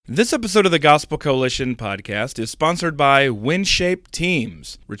This episode of the Gospel Coalition podcast is sponsored by WinShape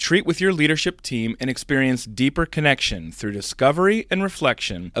Teams. Retreat with your leadership team and experience deeper connection through discovery and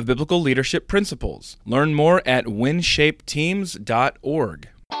reflection of biblical leadership principles. Learn more at winshapeteams.org.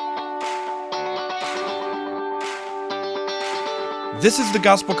 This is the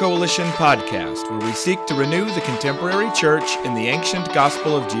Gospel Coalition podcast, where we seek to renew the contemporary church in the ancient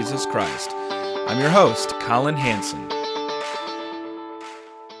gospel of Jesus Christ. I'm your host, Collin Hansen.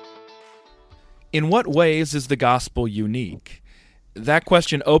 In what ways is the gospel unique? That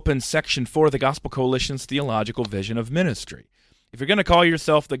question opens section 4 of the Gospel Coalition's theological vision of ministry. If you're going to call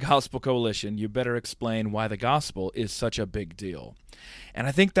yourself the Gospel Coalition, you better explain why the gospel is such a big deal. And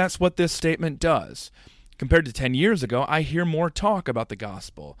I think that's what this statement does. Compared to 10 years ago, I hear more talk about the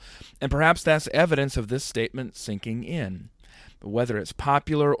gospel, and perhaps that's evidence of this statement sinking in. But whether it's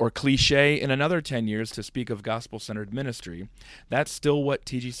popular or cliche in another 10 years to speak of gospel-centered ministry, that's still what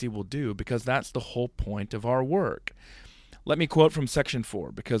TGC will do, because that's the whole point of our work. Let me quote from section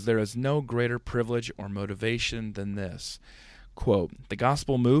 4, because there is no greater privilege or motivation than this. Quote, "The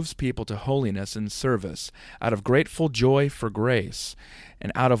gospel moves people to holiness and service, out of grateful joy for grace,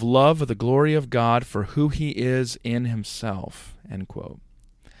 and out of love of the glory of God for who he is in himself." End quote.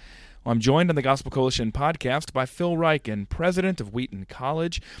 Well, I'm joined on the Gospel Coalition podcast by Phil Ryken, president of Wheaton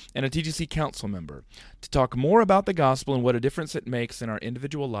College and a TGC council member, to talk more about the gospel and what a difference it makes in our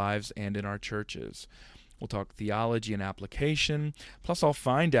individual lives and in our churches. We'll talk theology and application, plus I'll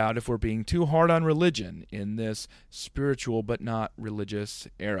find out if we're being too hard on religion in this spiritual but not religious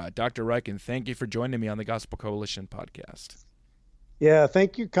era. Dr. Ryken, thank you for joining me on the Gospel Coalition podcast. Yeah,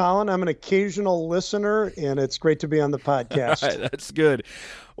 thank you, Collin. I'm an occasional listener, and it's great to be on the podcast. That's good.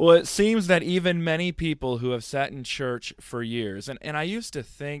 Well, it seems that even many people who have sat in church for years, and I used to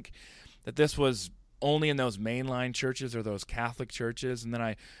think that this was only in those mainline churches or those Catholic churches, and then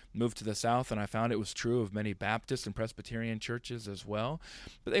I moved to the South, and I found it was true of many Baptist and Presbyterian churches as well.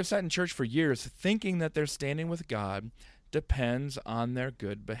 But they've sat in church for years thinking that their standing with God depends on their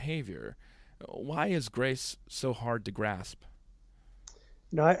good behavior. Why is grace so hard to grasp?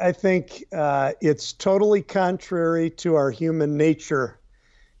 No, I think it's totally contrary to our human nature.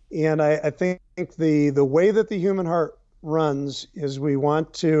 And I think the way that the human heart runs is we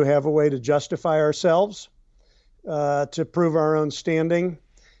want to have a way to justify ourselves, to prove our own standing,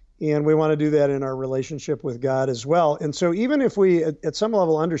 and we want to do that in our relationship with God as well. And so even if we, at some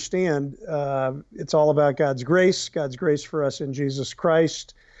level, understand it's all about God's grace for us in Jesus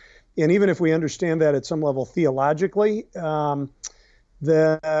Christ, and even if we understand that at some level theologically,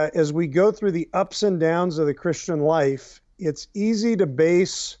 as we go through the ups and downs of the Christian life, it's easy to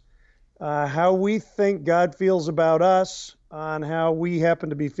base how we think God feels about us on how we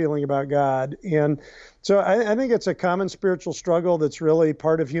happen to be feeling about God. And so I think it's a common spiritual struggle that's really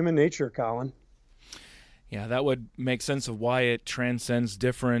part of human nature, Collin. Yeah, that would make sense of why it transcends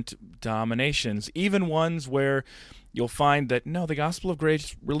different denominations, even ones where you'll find that, no, the gospel of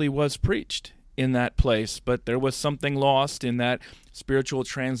grace really was preached in that place, but there was something lost in that spiritual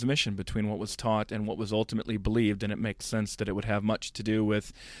transmission between what was taught and what was ultimately believed, and it makes sense that it would have much to do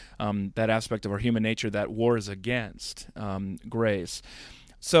with that aspect of our human nature that wars against grace.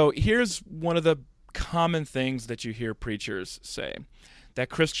 So here's one of the common things that you hear preachers say, that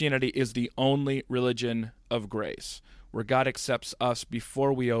Christianity is the only religion of grace, where God accepts us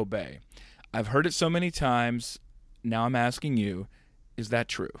before we obey. I've heard it so many times, now I'm asking you, is that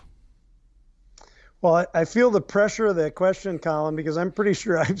true? Well, I feel the pressure of that question, Collin, because I'm pretty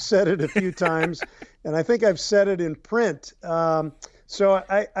sure I've said it a few times, and I think I've said it in print. So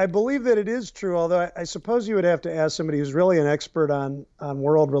I believe that it is true, although I suppose you would have to ask somebody who's really an expert on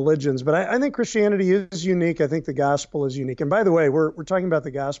world religions. But I think Christianity is unique. I think the gospel is unique. And by the way, we're talking about the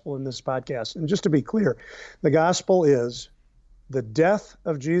gospel in this podcast. And just to be clear, the gospel is the death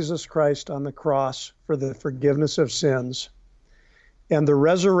of Jesus Christ on the cross for the forgiveness of sins, and the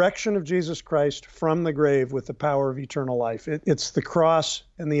resurrection of Jesus Christ from the grave with the power of eternal life. It's the cross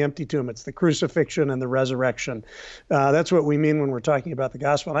and the empty tomb. It's the crucifixion and the resurrection. That's what we mean when we're talking about the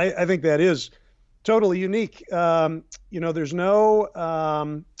gospel. And I think that is totally unique. There's no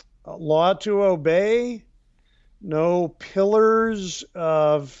law to obey, no pillars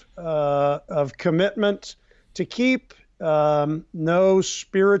of commitment to keep, no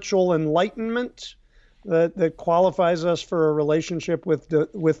spiritual enlightenment that qualifies us for a relationship with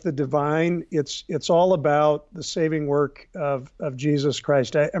the divine. It's all about the saving work of Jesus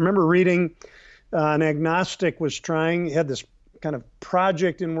Christ. I remember reading an agnostic had this kind of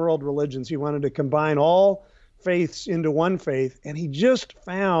project in world religions. He wanted to combine all faiths into one faith, and he just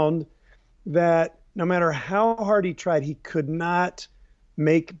found that no matter how hard he tried, he could not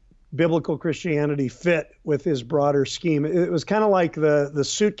make biblical Christianity fit with his broader scheme. It was kind of like the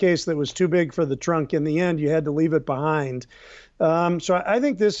suitcase that was too big for the trunk. In the end, you had to leave it behind. So I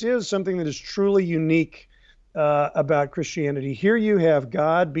think this is something that is truly unique about Christianity. Here you have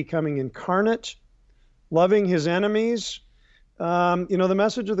God becoming incarnate, loving his enemies. The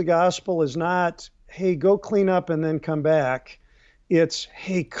message of the gospel is not, hey, go clean up and then come back. It's,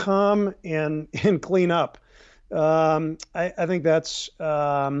 hey, come and clean up. I think that's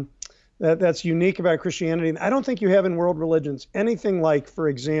unique about Christianity. And I don't think you have in world religions anything like, for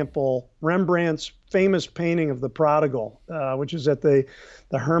example, Rembrandt's famous painting of the prodigal, which is at the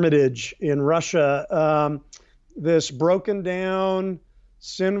Hermitage in Russia. This broken down,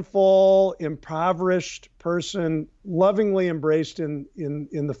 sinful, impoverished person lovingly embraced in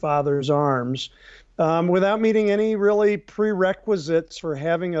the Father's arms, without meeting any really prerequisites for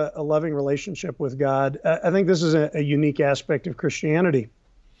having a loving relationship with God. I think this is a unique aspect of Christianity.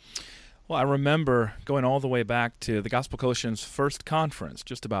 Well, I remember going all the way back to the Gospel Coalition's first conference,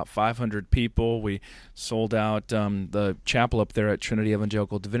 just about 500 people. We sold out the chapel up there at Trinity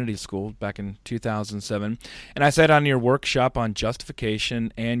Evangelical Divinity School back in 2007. And I sat on your workshop on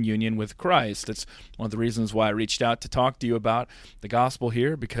justification and union with Christ. That's one of the reasons why I reached out to talk to you about the gospel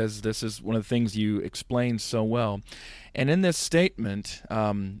here, because this is one of the things you explain so well. And in this statement,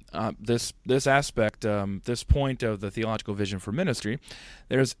 this aspect, this point of the theological vision for ministry,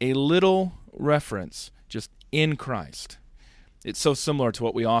 there's a little reference just in Christ. It's so similar to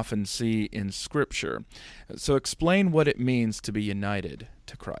what we often see in Scripture. So explain what it means to be united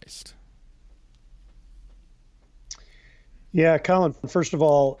to Christ. Yeah, Collin, first of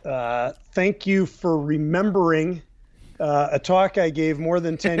all, thank you for remembering a talk I gave more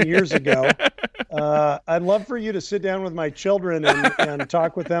than 10 years ago. I'd love for you to sit down with my children and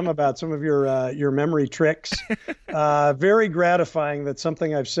talk with them about some of your memory tricks. Very gratifying that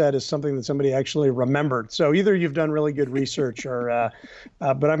something I've said is something that somebody actually remembered. So either you've done really good research, or,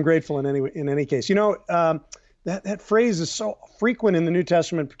 but I'm grateful in any case. That phrase is so frequent in the New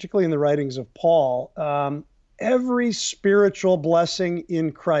Testament, particularly in the writings of Paul. Every spiritual blessing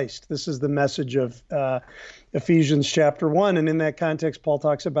in Christ. This is the message of Ephesians chapter 1. And in that context, Paul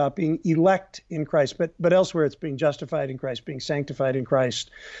talks about being elect in Christ. But elsewhere, it's being justified in Christ, being sanctified in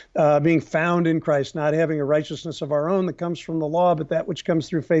Christ, being found in Christ, not having a righteousness of our own that comes from the law, but that which comes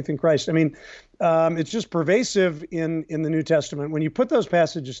through faith in Christ. I mean, it's just pervasive in the New Testament. When you put those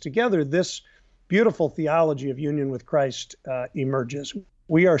passages together, this beautiful theology of union with Christ emerges.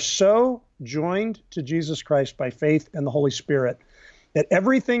 We are so joined to Jesus Christ by faith and the Holy Spirit that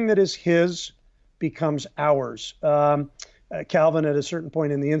everything that is his becomes ours. Calvin, at a certain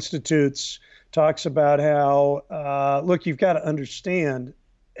point in the Institutes, talks about how, look, you've got to understand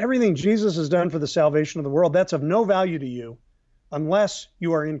everything Jesus has done for the salvation of the world, that's of no value to you unless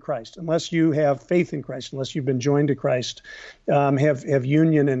you are in Christ, unless you have faith in Christ, unless you've been joined to Christ, have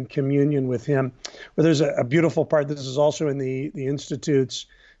union and communion with him. Well, there's a beautiful part, this is also in the Institutes,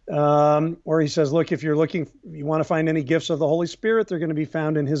 where he says, look, if you want to find any gifts of the Holy Spirit, they're going to be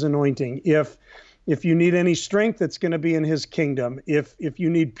found in his anointing. If you need any strength, it's going to be in his kingdom. If you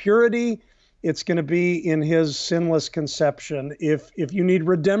need purity, it's going to be in his sinless conception. If you need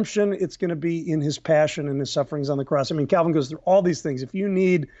redemption, it's going to be in his passion and his sufferings on the cross. I mean, Calvin goes through all these things. If you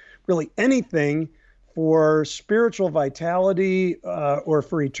need really anything for spiritual vitality or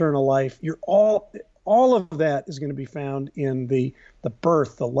for eternal life, all of that is going to be found in the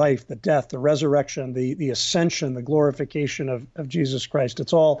birth, the life, the death, the resurrection, the ascension, the glorification of Jesus Christ.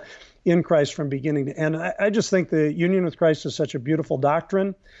 It's all in Christ from beginning to end. I just think the union with Christ is such a beautiful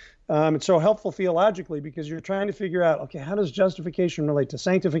doctrine. It's so helpful theologically because you're trying to figure out, okay, how does justification relate to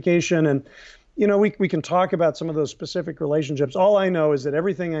sanctification? And, we can talk about some of those specific relationships. All I know is that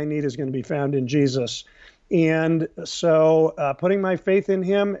everything I need is going to be found in Jesus. And so putting my faith in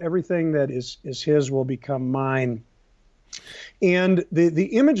him, everything that is his will become mine. And the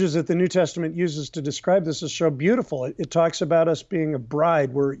images that the New Testament uses to describe this is so beautiful. It talks about us being a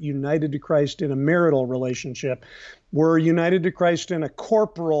bride. We're united to Christ in a marital relationship. We're united to Christ in a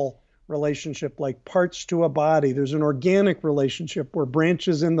corporal relationship, like parts to a body. There's an organic relationship. We're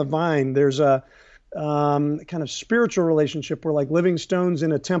branches in the vine. There's a kind of spiritual relationship. We're like living stones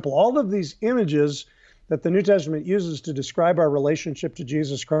in a temple. All of these images that the New Testament uses to describe our relationship to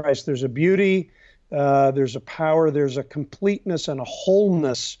Jesus Christ, there's a beauty, there's a power, there's a completeness and a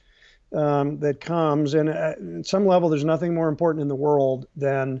wholeness that comes. And at some level, there's nothing more important in the world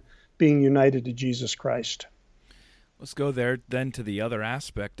than being united to Jesus Christ. Let's go there then to the other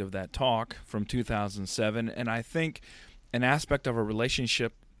aspect of that talk from 2007. And I think an aspect of a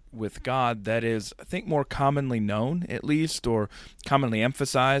relationship with God that is, I think, more commonly known, at least, or commonly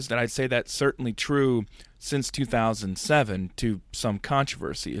emphasized. And I'd say that's certainly true since 2007, to some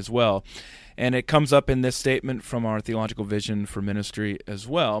controversy as well. And it comes up in this statement from our theological vision for ministry as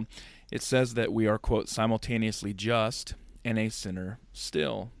well. It says that we are, quote, simultaneously just and a sinner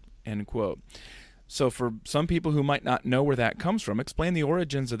still, end quote. So for some people who might not know where that comes from, explain the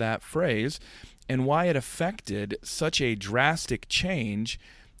origins of that phrase and why it affected such a drastic change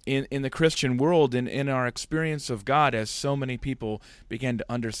in the Christian world and in our experience of God as so many people began to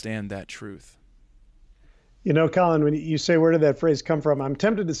understand that truth. You know, Collin, when you say where did that phrase come from, I'm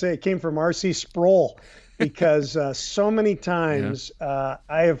tempted to say it came from R.C. Sproul, because so many times I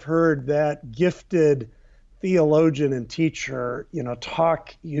have heard that gifted theologian and teacher,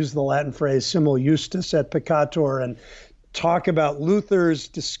 use the Latin phrase simul justus et peccator, and talk about Luther's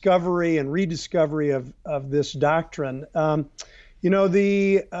discovery and rediscovery of this doctrine. In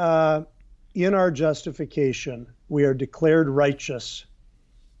our justification, we are declared righteous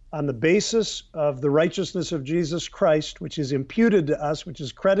on the basis of the righteousness of Jesus Christ, which is imputed to us, which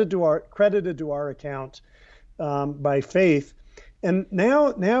is credited to our account by faith. And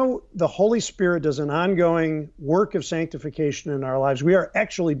now the Holy Spirit does an ongoing work of sanctification in our lives. We are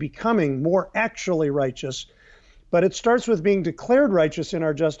actually becoming more actually righteous, but it starts with being declared righteous in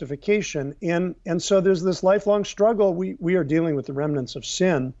our justification. And so there's this lifelong struggle. We are dealing with the remnants of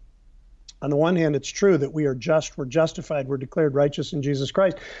sin. On the one hand, it's true that we are just, we're justified, we're declared righteous in Jesus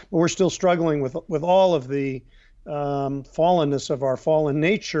Christ, but we're still struggling with all of the fallenness of our fallen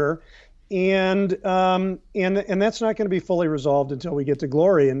nature. And that's not going to be fully resolved until we get to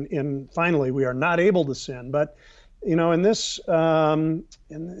glory. And finally, we are not able to sin. But in this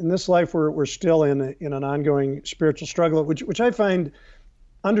life, we're still in an ongoing spiritual struggle, which I find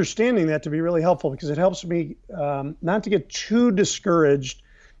understanding that to be really helpful, because it helps me not to get too discouraged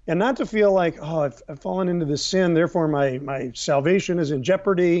and not to feel like, oh, I've fallen into this sin, therefore my salvation is in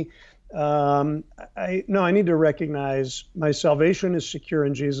jeopardy. I need to recognize my salvation is secure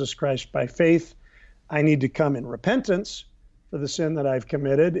in Jesus Christ by faith. I need to come in repentance for the sin that I've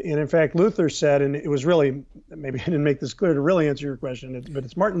committed. And in fact, Luther said, and it was really, maybe I didn't make this clear to really answer your question, but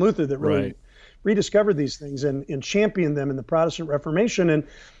it's Martin Luther that really rediscovered these things and championed them in the Protestant Reformation. And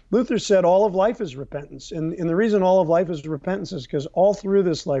Luther said all of life is repentance. And the reason all of life is repentance is because all through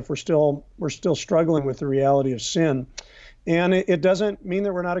this life, we're still struggling with the reality of sin. And it doesn't mean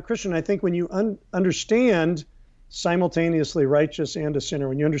that we're not a Christian. I think when you understand simultaneously righteous and a sinner,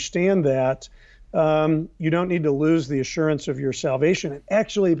 when you understand that, you don't need to lose the assurance of your salvation. It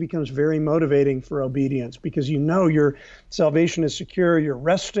actually becomes very motivating for obedience, because your salvation is secure. You're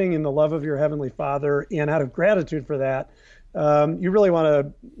resting in the love of your Heavenly Father. And out of gratitude for that, you really want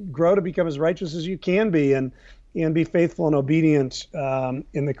to grow to become as righteous as you can be and be faithful and obedient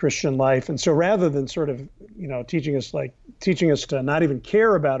in the Christian life. And so rather than sort of, teaching us to not even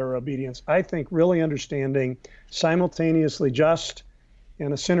care about our obedience, I think really understanding simultaneously just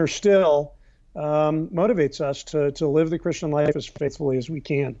and a sinner still motivates us to live the Christian life as faithfully as we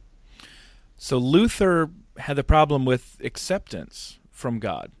can. So Luther had the problem with acceptance from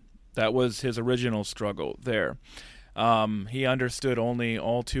God. That was his original struggle there. He understood only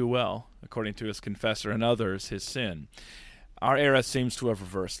all too well, according to his confessor and others, his sin. Our era seems to have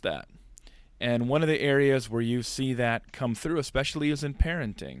reversed that. And one of the areas where you see that come through, especially, is in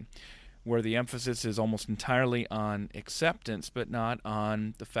parenting, where the emphasis is almost entirely on acceptance, but not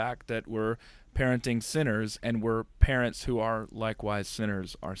on the fact that we're parenting sinners and we're parents who are likewise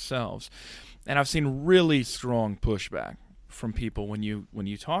sinners ourselves. And I've seen really strong pushback from people when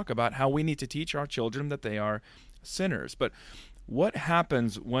you talk about how we need to teach our children that they are sinners. But what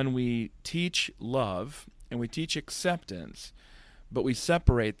happens when we teach love and we teach acceptance, but we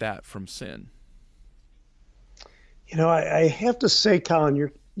separate that from sin? I have to say,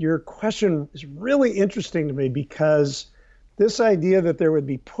 Collin, your question is really interesting to me, because this idea that there would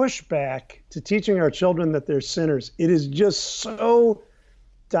be pushback to teaching our children that they're sinners, it is just so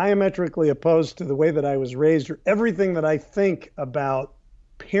diametrically opposed to the way that I was raised, or everything that I think about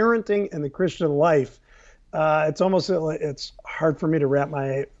parenting and the Christian life. It's hard for me to wrap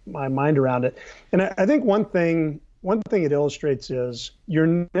my mind around it. And I think one thing it illustrates is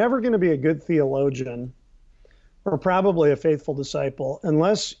you're never going to be a good theologian or probably a faithful disciple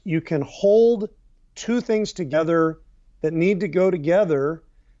unless you can hold two things together that need to go together,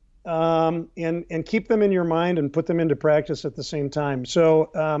 and keep them in your mind and put them into practice at the same time.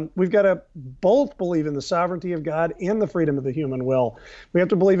 So we've got to both believe in the sovereignty of God and the freedom of the human will. We have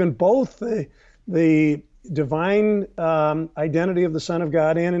to believe in both the divine identity of the Son of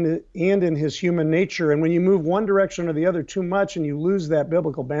God and in his human nature. And when you move one direction or the other too much and you lose that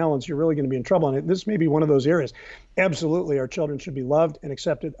biblical balance, you're really going to be in trouble. And this may be one of those areas. Absolutely, our children should be loved and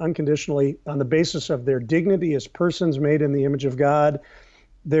accepted unconditionally on the basis of their dignity as persons made in the image of God,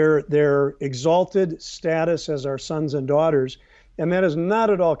 their exalted status as our sons and daughters. And that is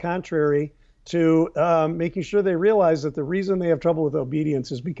not at all contrary to making sure they realize that the reason they have trouble with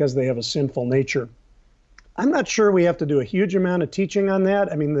obedience is because they have a sinful nature. I'm not sure we have to do a huge amount of teaching on that.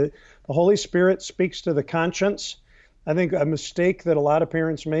 I mean, the Holy Spirit speaks to the conscience. I think a mistake that a lot of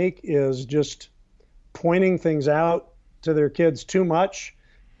parents make is just pointing things out to their kids too much.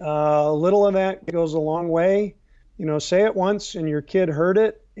 A little of that goes a long way. You know, say it once and your kid heard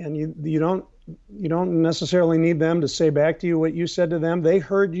it, and you don't necessarily need them to say back to you what you said to them. They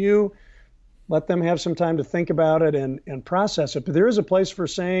heard you. Let them have some time to think about it and process it. But there is a place for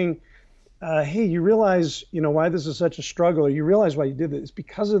saying, hey, you realize, why this is such a struggle, or you realize why you did this. It's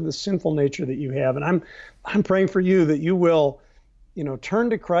because of the sinful nature that you have. And I'm praying for you that you will, turn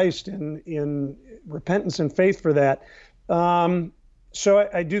to Christ in repentance and faith for that. So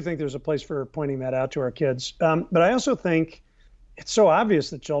I do think there's a place for pointing that out to our kids. But I also think it's so obvious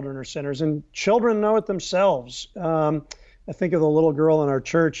that children are sinners, and children know it themselves. I think of the little girl in our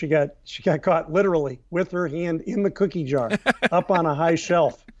church. She got caught literally with her hand in the cookie jar up on a high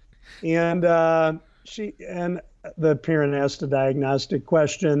shelf. And the parent asked a diagnostic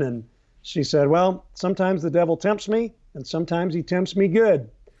question, and she said, well, sometimes the devil tempts me and sometimes he tempts me good.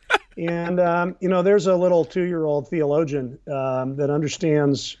 And, there's a little 2-year-old theologian that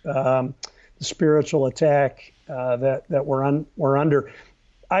understands the spiritual attack that we're under.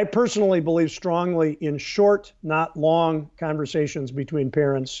 I personally believe strongly in short, not long conversations between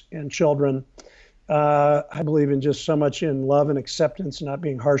parents and children. I believe in just so much in love and acceptance, not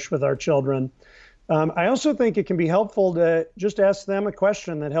being harsh with our children. I also think it can be helpful to just ask them a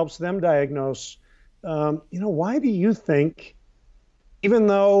question that helps them diagnose, why do you think, even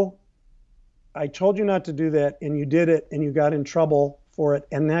though I told you not to do that and you did it and you got in trouble for it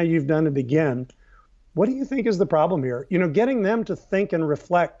and now you've done it again, what do you think is the problem here? Getting them to think and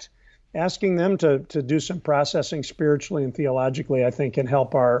reflect, asking them to do some processing spiritually and theologically, I think can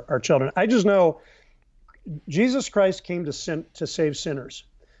help our children. I just know Jesus Christ came to save sinners.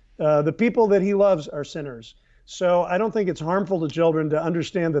 The people that he loves are sinners. So I don't think it's harmful to children to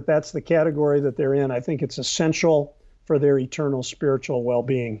understand that that's the category that they're in. I think it's essential for their eternal spiritual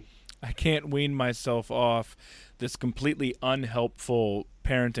well-being. I can't wean myself off this completely unhelpful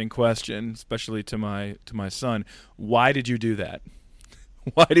parenting question, especially to my son. Why did you do that?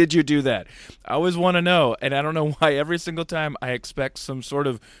 Why did you do that? I always want to know, and I don't know why every single time I expect some sort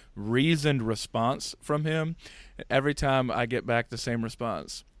of reasoned response from him. Every time I get back the same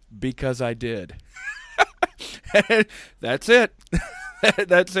response, because I did. That's it.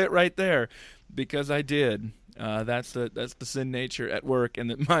 That's it right there. Because I did. That's the sin nature at work,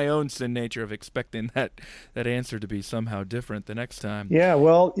 and my own sin nature of expecting that answer to be somehow different the next time. Yeah,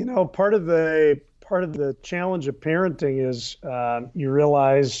 well, part of the challenge of parenting is you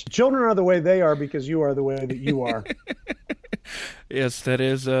realize children are the way they are because you are the way that you are. Yes, that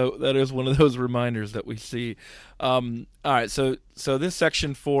is one of those reminders that we see. All right, so this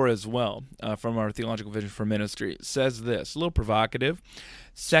section 4 as well from our Theological Vision for Ministry says this, a little provocative: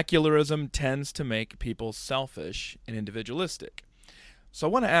 secularism tends to make people selfish and individualistic. So I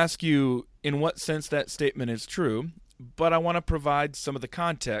want to ask you in what sense that statement is true, but I want to provide some of the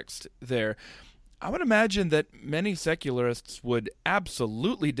context there. I would imagine that many secularists would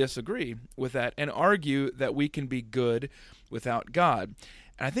absolutely disagree with that and argue that we can be good without God.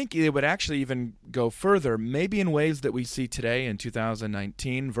 And I think they would actually even go further, maybe in ways that we see today in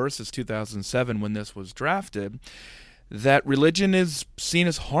 2019 versus 2007 when this was drafted, that religion is seen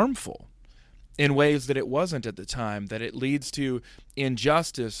as harmful in ways that it wasn't at the time, that it leads to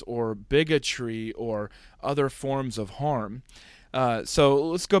injustice or bigotry or other forms of harm. So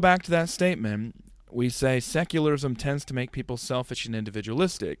let's go back to that statement. We say secularism tends to make people selfish and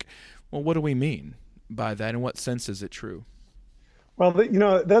individualistic. Well, what do we mean by that? In what sense is it true? Well,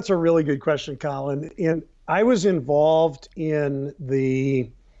 that's a really good question, Collin. And I was involved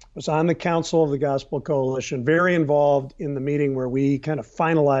was on the Council of the Gospel Coalition, very involved in the meeting where we kind of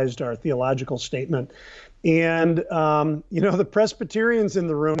finalized our theological statement. And, the Presbyterians in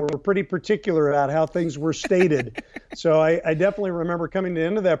the room were pretty particular about how things were stated. So I definitely remember coming to the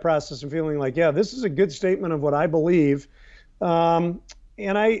end of that process and feeling like, yeah, this is a good statement of what I believe. And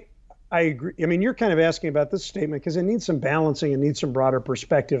I agree. I mean, you're kind of asking about this statement because it needs some balancing and needs some broader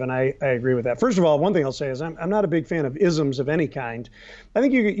perspective, and I agree with that. First of all, one thing I'll say is I'm not a big fan of isms of any kind. I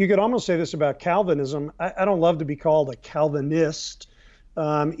think you could almost say this about Calvinism. I don't love to be called a Calvinist,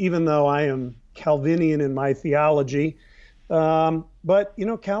 even though I am Calvinian in my theology. But,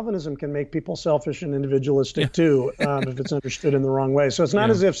 Calvinism can make people selfish and individualistic too, if it's understood in the wrong way. So it's not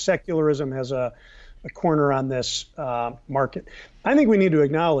as if secularism has a corner on this market. I think we need to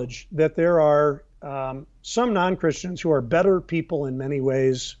acknowledge that there are some non-Christians who are better people in many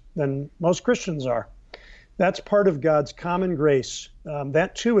ways than most Christians are. That's part of God's common grace.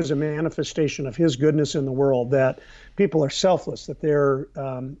 That too is a manifestation of his goodness in the world, that people are selfless, that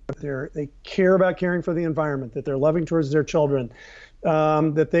they care about caring for the environment, that they're loving towards their children,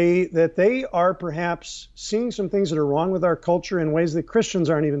 that they are perhaps seeing some things that are wrong with our culture in ways that Christians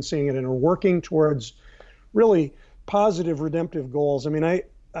aren't even seeing it, and are working towards really positive redemptive goals. I mean,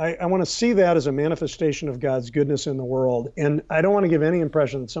 I want to see that as a manifestation of God's goodness in the world. And I don't want to give any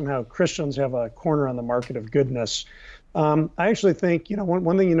impression that somehow Christians have a corner on the market of goodness. I actually think,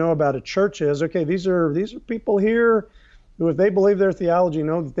 one thing about a church is, okay, these are people here who, if they believe their theology,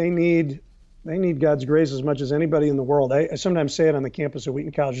 know that they need God's grace as much as anybody in the world. I sometimes say it on the campus of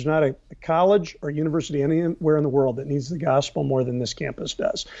Wheaton College. There's not a college or university anywhere in the world that needs the gospel more than this campus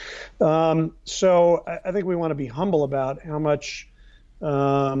does. So I think we want to be humble about how much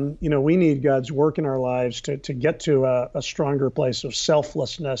we need God's work in our lives to get to a stronger place of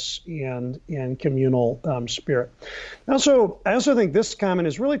selflessness and communal spirit. I also think this comment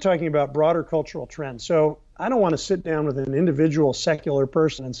is really talking about broader cultural trends. So I don't want to sit down with an individual secular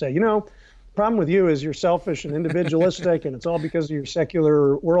person and say, the problem with you is you're selfish and individualistic, and it's all because of your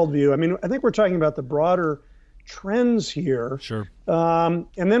secular worldview. I mean, I think we're talking about the broader trends here. Sure. And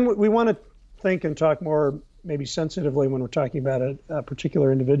then we want to think and talk more maybe sensitively when we're talking about a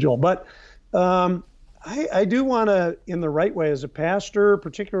particular individual. But I do want to, in the right way, as a pastor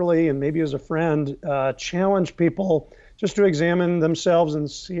particularly, and maybe as a friend, challenge people just to examine themselves and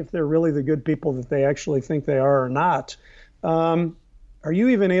see if they're really the good people that they actually think they are or not. Are you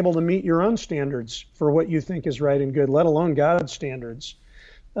even able to meet your own standards for what you think is right and good, let alone God's standards?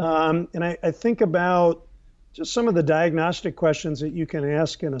 And I think about just some of the diagnostic questions that you can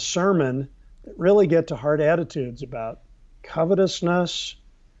ask in a sermon that really get to hard attitudes about covetousness,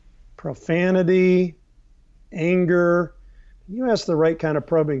 profanity, anger. You ask the right kind of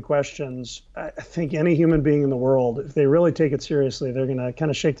probing questions, I think any human being in the world, if they really take it seriously, they're going to kind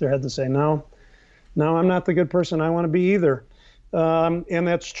of shake their head and say, no, I'm not the good person I want to be either. And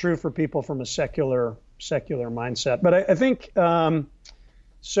that's true for people from a secular mindset. But I think,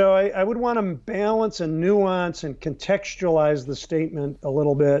 so I would want to balance and nuance and contextualize the statement a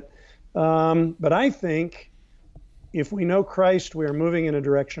little bit. But I think if we know Christ, we are moving in a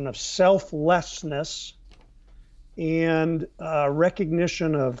direction of selflessness and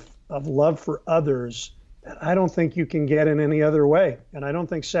recognition of love for others that I don't think you can get in any other way. And I don't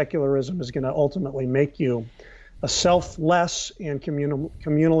think secularism is going to ultimately make you a selfless and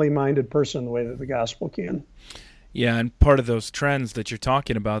communally minded person the way that the gospel can. Yeah, and part of those trends that you're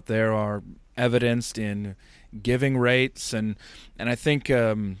talking about there are evidenced in giving rates and I think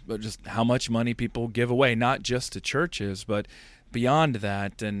just how much money people give away, not just to churches, but beyond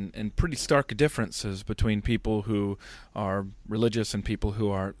that, and pretty stark differences between people who are religious and people who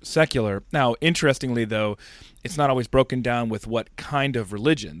are secular. Now, interestingly, though, it's not always broken down with what kind of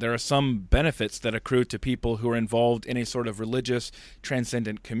religion. There are some benefits that accrue to people who are involved in a sort of religious,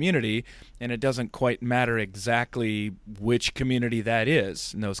 transcendent community, and it doesn't quite matter exactly which community that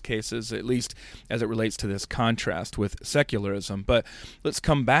is in those cases, at least as it relates to this contrast with secularism. But let's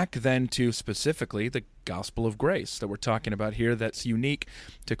come back then to specifically the gospel of grace that we're talking about here that's unique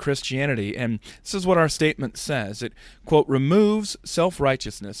to Christianity. And this is what our statement says. It, quote, removes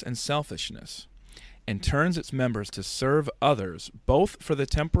self-righteousness and selfishness and turns its members to serve others, both for the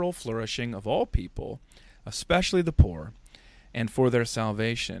temporal flourishing of all people, especially the poor, and for their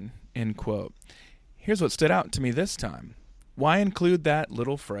salvation, end quote. Here's what stood out to me this time. Why include that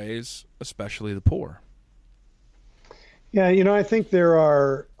little phrase, especially the poor? Yeah, I think there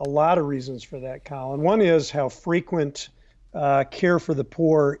are a lot of reasons for that, Collin. One is how frequent care for the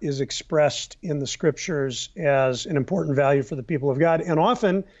poor is expressed in the scriptures as an important value for the people of God, and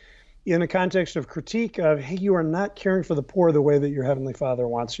often in the context of critique of, hey, you are not caring for the poor the way that your Heavenly Father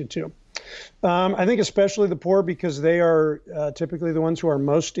wants you to. I think especially the poor because they are typically the ones who are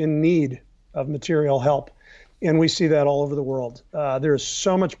most in need of material help, and we see that all over the world. There's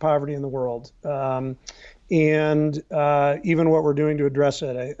so much poverty in the world. And even what we're doing to address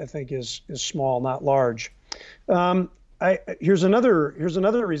it, I think, is small, not large. Here's another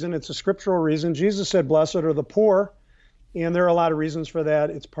reason. It's a scriptural reason. Jesus said, "Blessed are the poor," and there are a lot of reasons for that.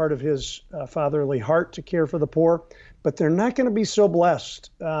 It's part of his fatherly heart to care for the poor, but they're not going to be so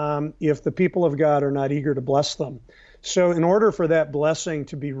blessed if the people of God are not eager to bless them. So, in order for that blessing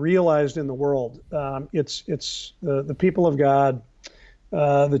to be realized in the world, it's the people of God,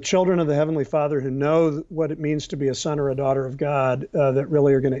 the children of the Heavenly Father who know what it means to be a son or a daughter of God that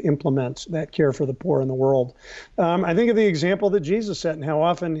really are going to implement that care for the poor in the world. I think of the example that Jesus set and how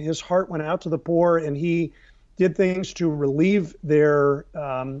often his heart went out to the poor, and he did things to relieve their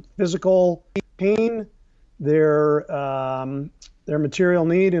physical pain, their material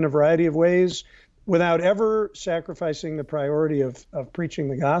need in a variety of ways, without ever sacrificing the priority of preaching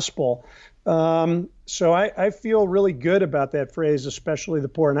the gospel. So I feel really good about that phrase, especially the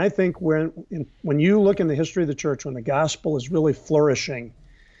poor. And I think when you look in the history of the church, when the gospel is really flourishing,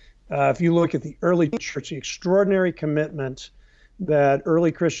 if you look at the early church, the extraordinary commitment that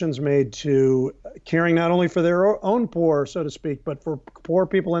early Christians made to caring not only for their own poor, so to speak, but for poor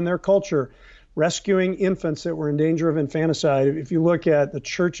people in their culture, rescuing infants that were in danger of infanticide. If you look at the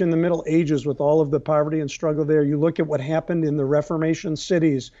church in the Middle Ages with all of the poverty and struggle there, you look at what happened in the Reformation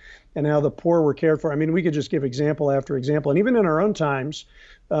cities and how the poor were cared for. I mean, we could just give example after example. And even in our own times,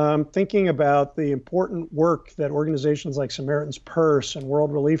 thinking about the important work that organizations like Samaritan's Purse and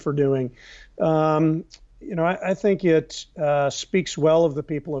World Relief are doing, I think it speaks well of the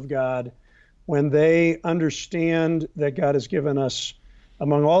people of God when they understand that God has given us,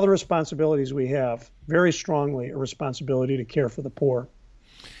 among all the responsibilities we have, very strongly a responsibility to care for the poor.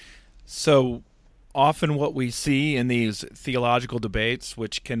 So often what we see in these theological debates,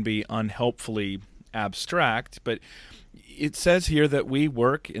 which can be unhelpfully abstract, but it says here that we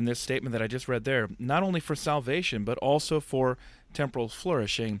work, in this statement that I just read there, not only for salvation, but also for temporal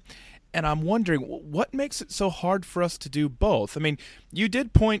flourishing. And I'm wondering, what makes it so hard for us to do both? I mean, you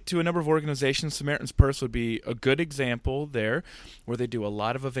did point to a number of organizations. Samaritan's Purse would be a good example there, where they do a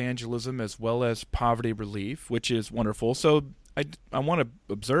lot of evangelism as well as poverty relief, which is wonderful. So I want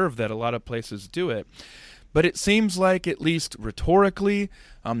to observe that a lot of places do it. But it seems like, at least rhetorically,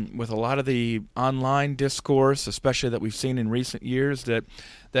 with a lot of the online discourse, especially that we've seen in recent years, that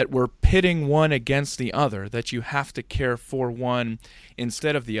we're pitting one against the other, that you have to care for one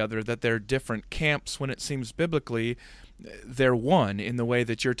instead of the other, that they're different camps when it seems biblically they're one in the way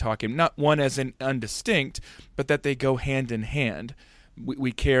that you're talking. Not one as in undistinct, but that they go hand in hand.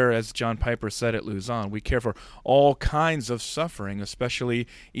 We care, as John Piper said at Lausanne, we care for all kinds of suffering, especially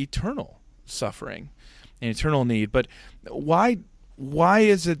eternal suffering and eternal need. But why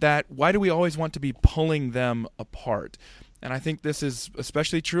is it that, why do we always want to be pulling them apart? And I think this is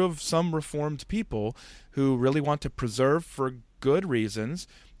especially true of some Reformed people who really want to preserve, for good reasons,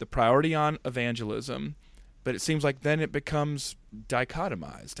 the priority on evangelism, but it seems like then it becomes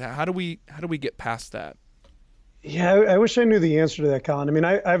dichotomized. How do we get past that? Yeah, I wish I knew the answer to that, Collin. I mean,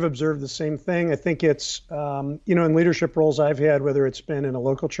 I've observed the same thing. I think it's, in leadership roles I've had, whether it's been in a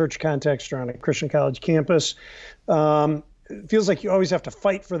local church context or on a Christian college campus, it feels like you always have to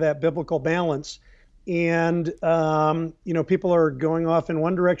fight for that biblical balance. And, people are going off in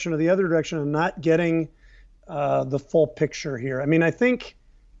one direction or the other direction and not getting the full picture here. I mean, I think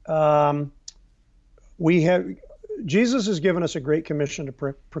Jesus has given us a great commission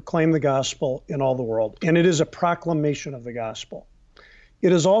to proclaim the gospel in all the world, and it is a proclamation of the gospel.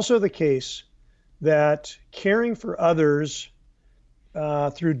 It is also the case that caring for others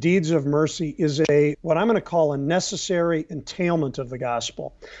through deeds of mercy is what I'm going to call a necessary entailment of the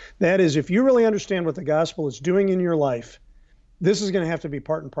gospel. That is, if you really understand what the gospel is doing in your life, this is going to have to be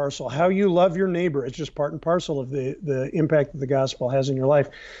part and parcel. How you love your neighbor is just part and parcel of the impact that the gospel has in your life.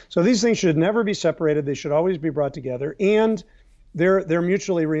 So these things should never be separated. They should always be brought together, and they're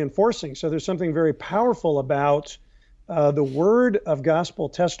mutually reinforcing. So there's something very powerful about the word of gospel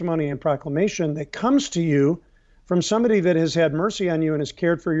testimony and proclamation that comes to you from somebody that has had mercy on you and has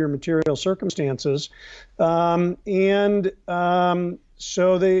cared for your material circumstances. So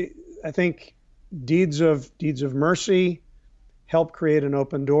I think deeds of mercy help create an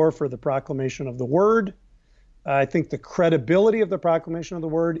open door for the proclamation of the word. I think the credibility of the proclamation of the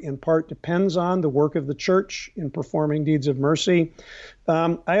word in part depends on the work of the church in performing deeds of mercy.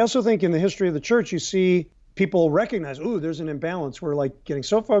 I also think in the history of the church, you see people recognize, there's an imbalance. We're like getting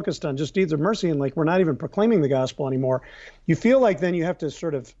so focused on just deeds of mercy and like we're not even proclaiming the gospel anymore. You feel like then you have to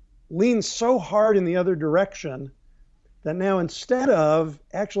sort of lean so hard in the other direction that now instead of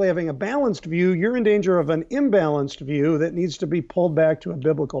actually having a balanced view, you're in danger of an imbalanced view that needs to be pulled back to a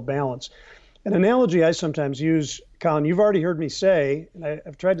biblical balance. An analogy I sometimes use, Collin, you've already heard me say, and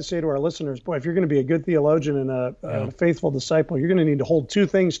I've tried to say to our listeners, boy, if you're going to be a good theologian and a faithful disciple, you're going to need to hold two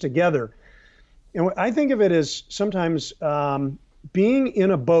things together. And I think of it as sometimes being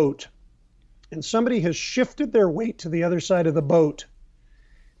in a boat and somebody has shifted their weight to the other side of the boat.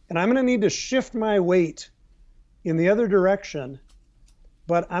 And I'm going to need to shift my weight in the other direction,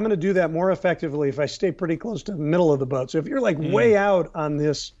 but I'm going to do that more effectively if I stay pretty close to the middle of the boat. So if you're like way out on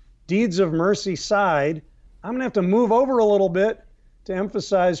this deeds of mercy side, I'm going to have to move over a little bit to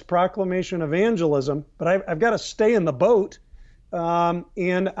emphasize proclamation evangelism, but I've got to stay in the boat, and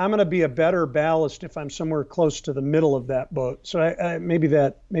I'm going to be a better ballast if I'm somewhere close to the middle of that boat. So maybe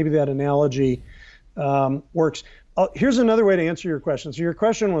that analogy works. Here's another way to answer your question. So your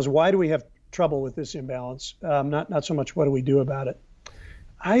question was, why do we have trouble with this imbalance? Not so much what do we do about it.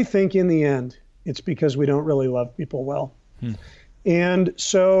 I think in the end, it's because we don't really love people well. And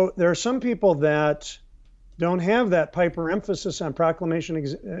so there are some people that don't have that Piper emphasis on proclamation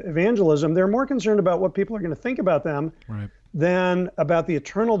evangelism. They're more concerned about what people are going to think about them than about the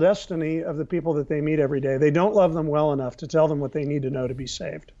eternal destiny of the people that they meet every day. They don't love them well enough to tell them what they need to know to be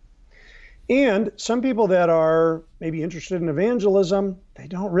saved. And some people that are maybe interested in evangelism, they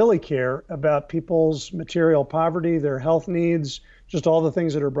don't really care about people's material poverty, their health needs, just all the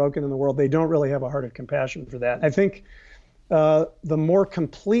things that are broken in the world. They don't really have a heart of compassion for that. I think the more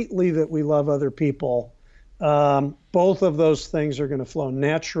completely that we love other people, both of those things are going to flow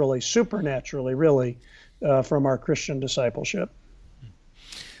naturally, supernaturally, really, from our Christian discipleship.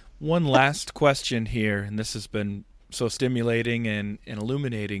 One last question here, and this has been so stimulating and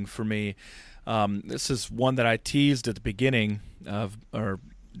illuminating for me. This is one that I teased at the beginning of, or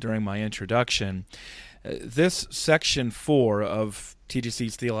during my introduction. This section 4 of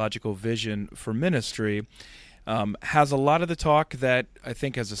TGC's Theological Vision for Ministry has a lot of the talk that I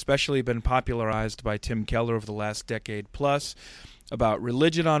think has especially been popularized by Tim Keller over the last decade plus, about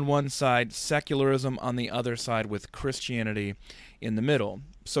religion on one side, secularism on the other side, with Christianity in the middle.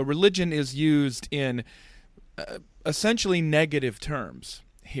 So religion is used in essentially negative terms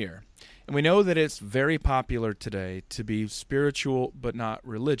here. And we know that it's very popular today to be spiritual but not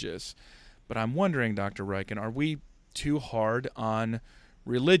religious. But I'm wondering, Dr. Ryken, are we too hard on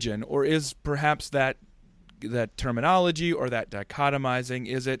religion, or is perhaps that terminology or that dichotomizing,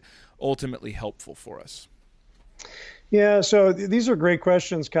 is it ultimately helpful for us? Yeah, so these are great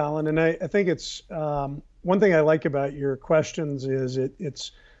questions, Collin, and I think it's one thing I like about your questions is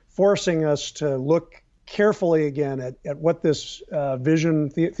it's forcing us to look carefully again at what this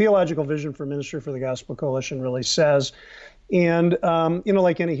theological vision for ministry for the Gospel Coalition really says. And,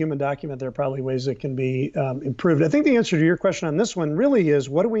 like any human document, there are probably ways that can be improved. I think the answer to your question on this one really is,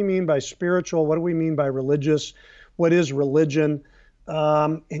 what do we mean by spiritual? What do we mean by religious? What is religion?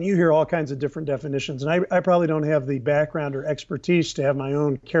 And you hear all kinds of different definitions. And I probably don't have the background or expertise to have my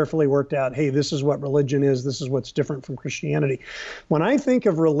own carefully worked out, hey, this is what religion is. This is what's different from Christianity. When I think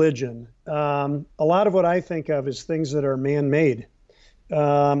of religion, a lot of what I think of is things that are man-made.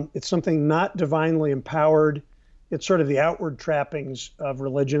 It's something not divinely empowered. It's sort of the outward trappings of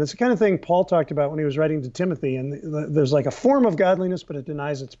religion. It's the kind of thing Paul talked about when he was writing to Timothy. And there's like a form of godliness, but it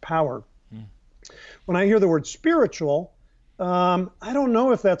denies its power. When I hear the word spiritual, I don't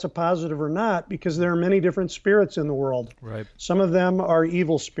know if that's a positive or not, because there are many different spirits in the world. Right. Some of them are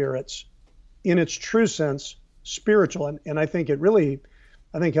evil spirits, in its true sense, spiritual. And I think it really,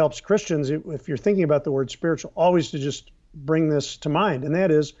 helps Christians, if you're thinking about the word spiritual, always to just bring this to mind. And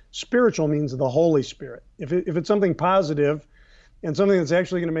that is, spiritual means the Holy Spirit. If it's something positive and something that's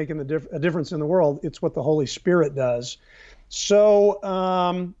actually going to make a difference in the world, it's what the Holy Spirit does.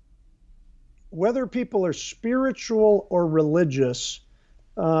 So, whether people are spiritual or religious,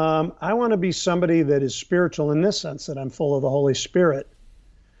 I want to be somebody that is spiritual in this sense, that I'm full of the Holy Spirit.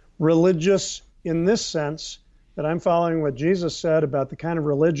 Religious in this sense, that I'm following what Jesus said about the kind of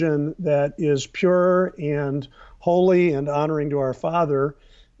religion that is pure and holy and honoring to our Father.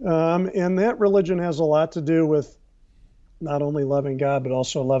 And that religion has a lot to do with not only loving God, but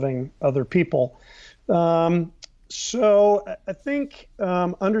also loving other people. So I think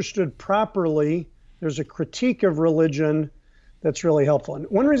understood properly, there's a critique of religion that's really helpful. And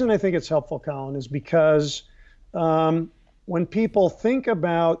one reason I think it's helpful, Collin, is because when people think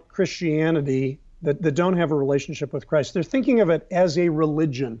about Christianity that don't have a relationship with Christ, they're thinking of it as a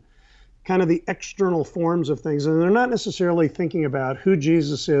religion, kind of the external forms of things. And they're not necessarily thinking about who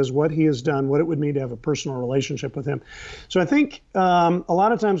Jesus is, what he has done, what it would mean to have a personal relationship with him. So I think a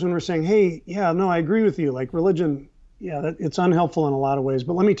lot of times when we're saying, hey, yeah, no, I agree with you, like religion, yeah, it's unhelpful in a lot of ways,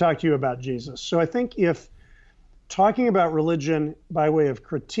 but let me talk to you about Jesus. So I think if talking about religion by way of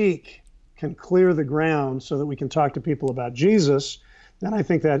critique can clear the ground so that we can talk to people about Jesus, then I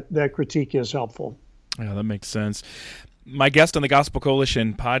think that critique is helpful. Yeah, that makes sense. My guest on the Gospel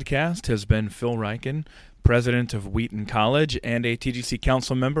Coalition podcast has been Phil Ryken, president of Wheaton College and a TGC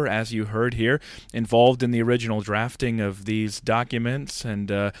council member, as you heard here, involved in the original drafting of these documents,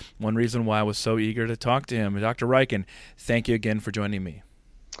 and one reason why I was so eager to talk to him. Dr. Ryken, thank you again for joining me.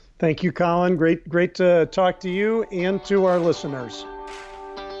 Thank you, Collin. Great to talk to you and to our listeners.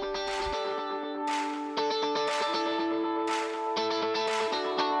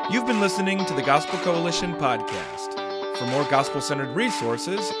 You've been listening to the Gospel Coalition podcast. For more gospel-centered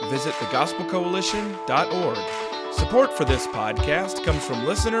resources, visit thegospelcoalition.org. Support for this podcast comes from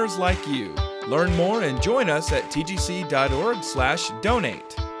listeners like you. Learn more and join us at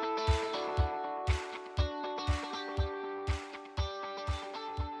tgc.org/donate.